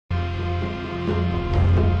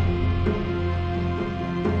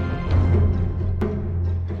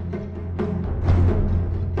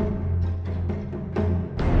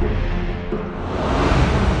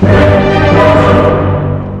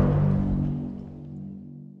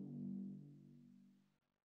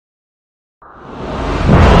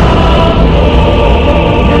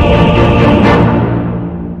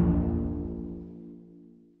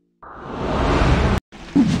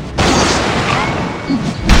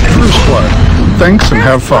Thanks and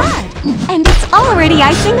have fun. And it's already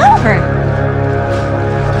icing over.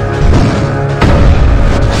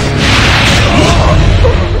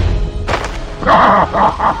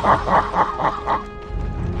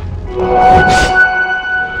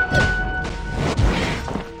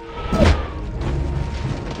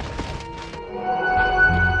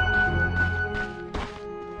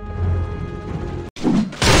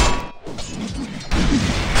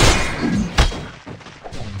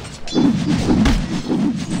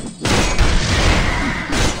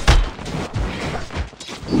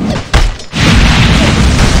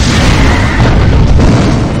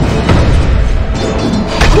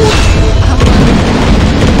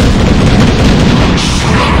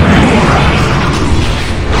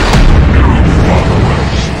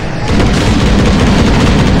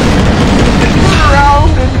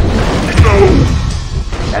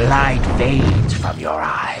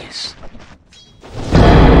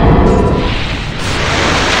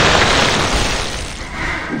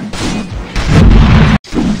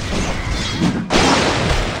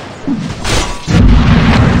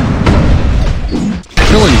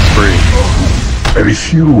 Very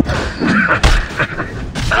few.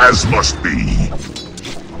 As must be.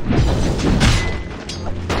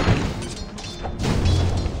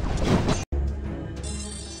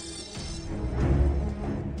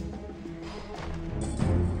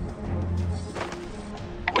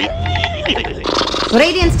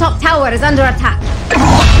 Radiant's top tower is under attack.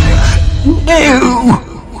 No!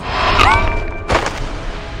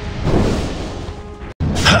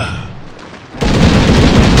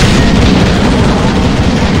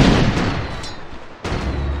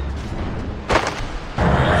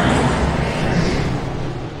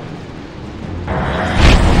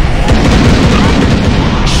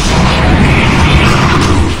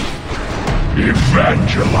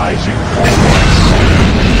 Evangelizing force.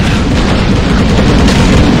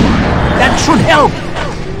 That should help.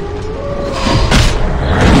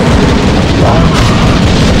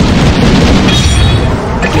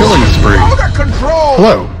 Killing spree.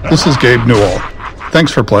 Hello, this is Gabe Newell.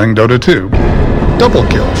 Thanks for playing Dota 2. Double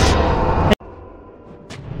kill.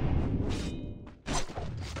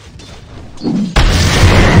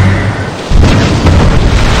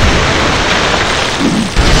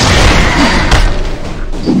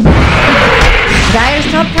 Dire's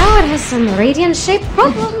top tower has some radiant-shaped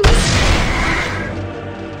problems.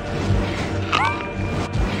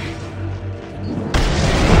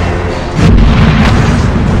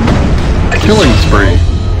 Killing spree.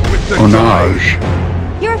 Onage.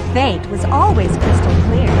 Your fate was always crystal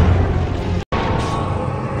clear.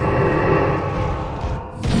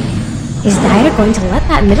 Is Dire going to let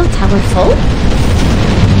that middle tower fall?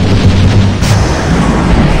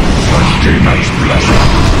 A demon's blessing.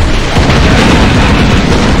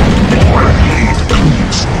 Or lead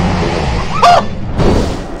cleaves.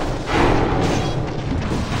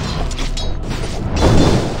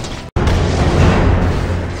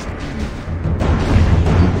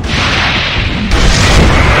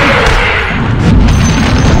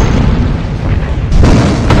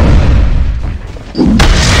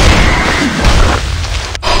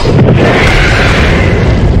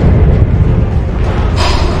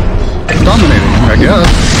 Dominating, I guess.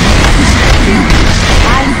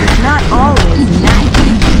 Life is not always nice.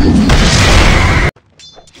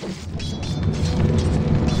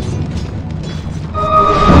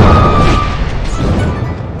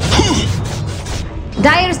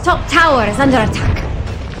 Dire's top tower is under attack.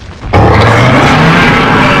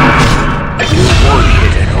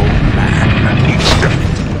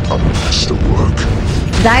 A masterwork.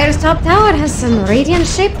 Dire's top tower has some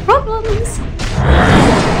radiant-shaped problems.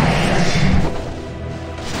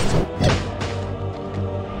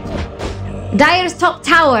 Dire's top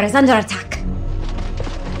tower is under attack.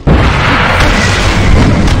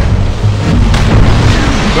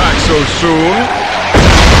 Back so soon?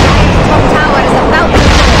 Top tower is about to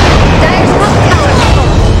fall. Dire's top tower is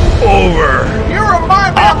falling. Over. You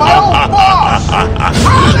remind me of my old boss!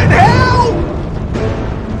 Run in hell!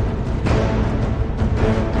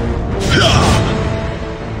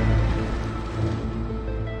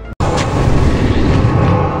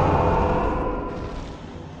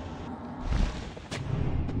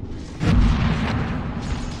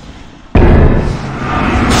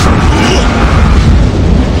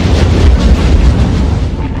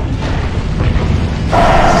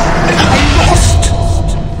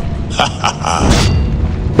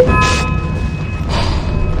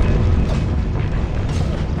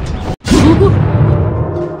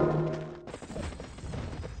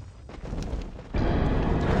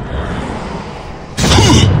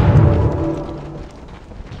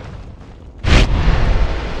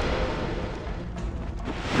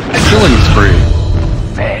 Killing spree.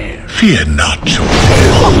 Fear not your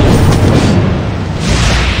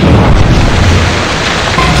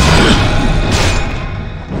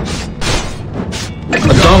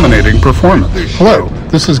A dominating performance. Hello,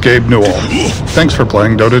 this is Gabe Newell. Thanks for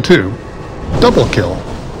playing Dota 2. Double kill.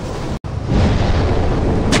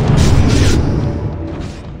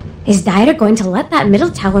 Is Dire going to let that middle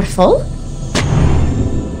tower fall?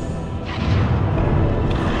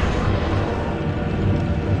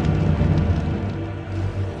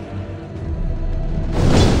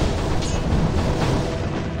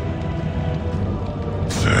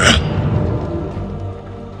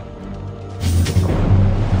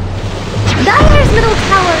 Dire's middle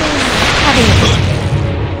tower is having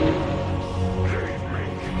a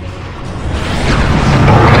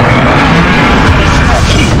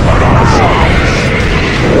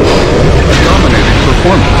Dominating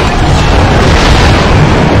performance.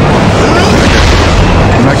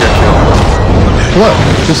 Mega kill. Hello,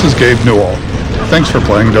 this is Gabe Newell. Thanks for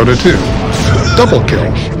playing Dota 2. Double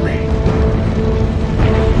kill.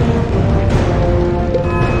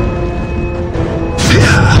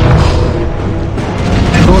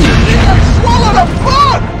 Swallow the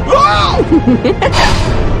blood!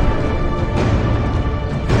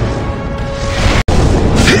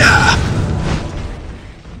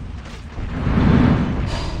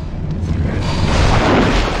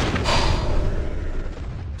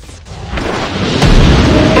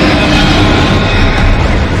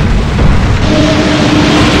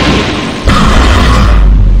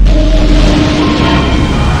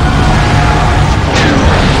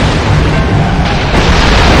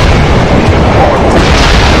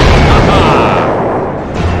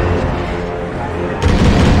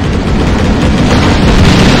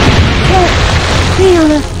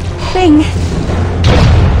 Thing.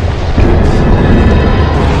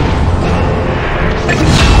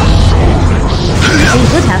 Something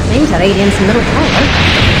good happening to Radiant's middle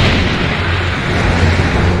tower.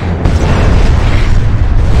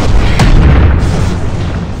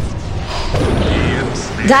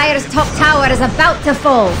 Dire's top tower is about to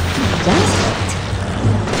fall. Just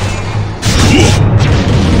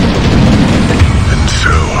And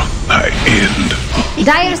so I end. wait.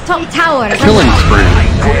 Dire's top tower is Killing spree.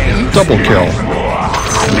 Double kill.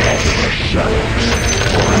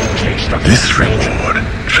 This reward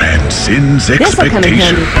transcends This'll come in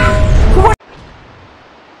expectation. handy.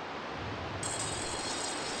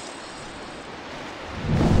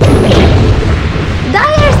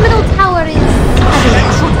 Dire's middle tower is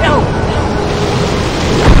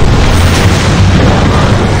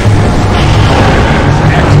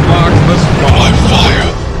My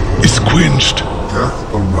fire is quenched.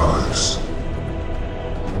 Death arise.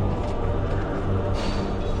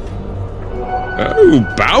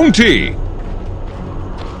 Oh, bounty!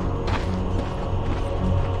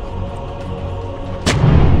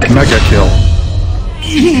 Mega kill.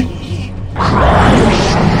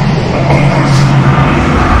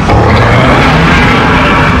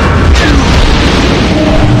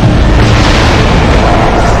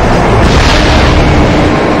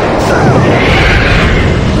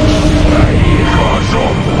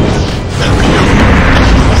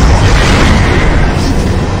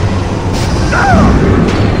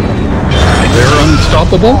 They're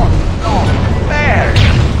unstoppable.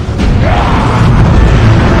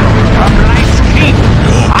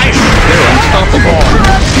 They're unstoppable.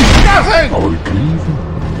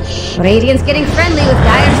 Radiant's getting friendly with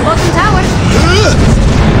Dire's bottom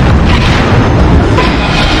tower.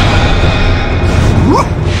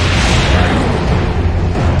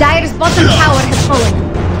 Dire's bottom tower has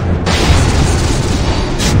fallen.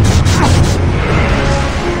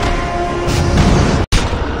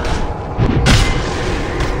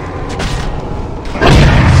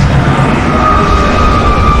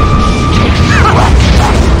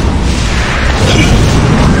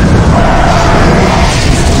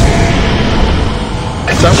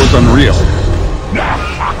 That was unreal.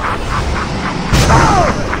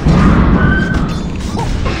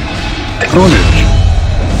 Carnage.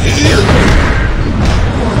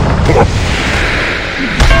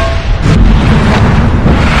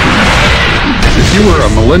 If you were a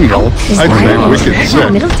millennial, Is I'd say Dire wicked that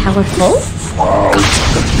sick. middle tower full?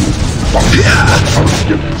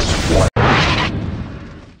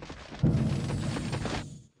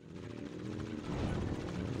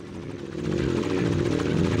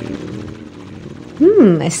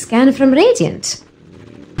 A scan from Radiant.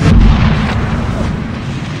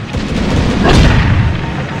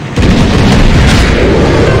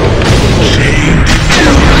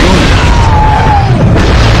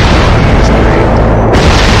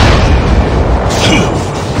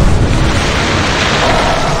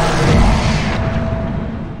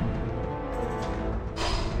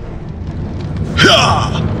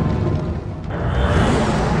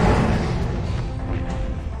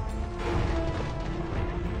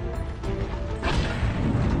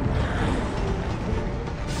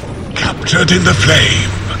 entered in the flame.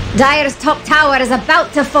 Dire's top tower is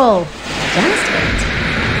about to fall. Just wait.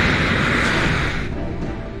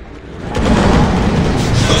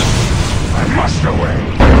 I must away.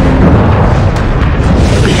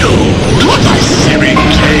 Behold my searing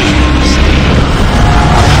flames.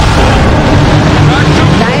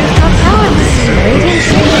 Dire's top tower is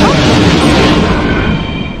radiant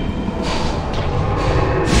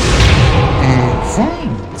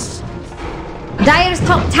Thanks. Dire's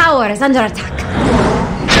top tower is under attack.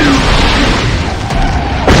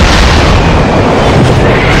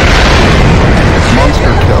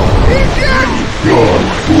 Monster kill. Your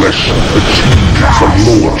flesh achieves a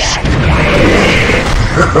lower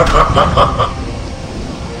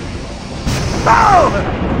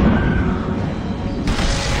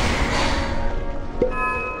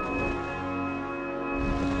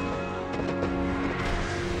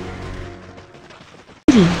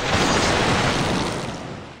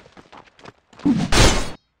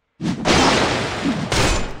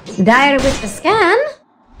Dire with the scan.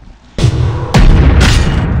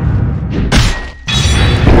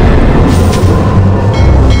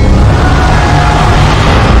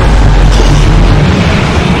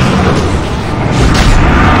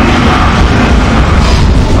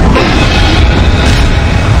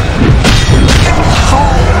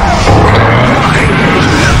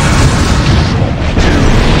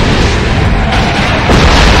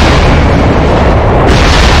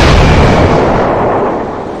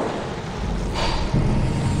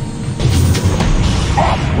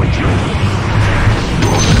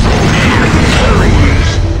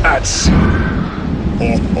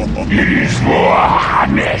 It is more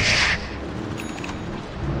harnish.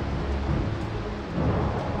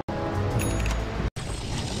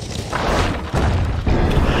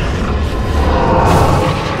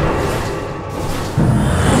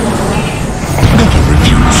 Another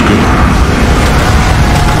refuse girl.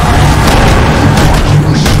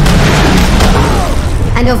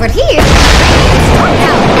 And over here, strong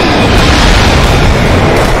tower.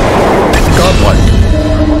 Godlike.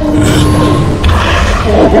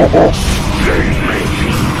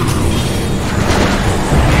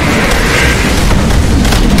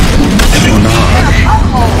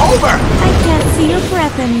 I can't see your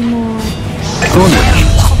breath anymore.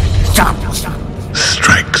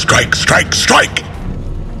 Strike, strike, strike, strike!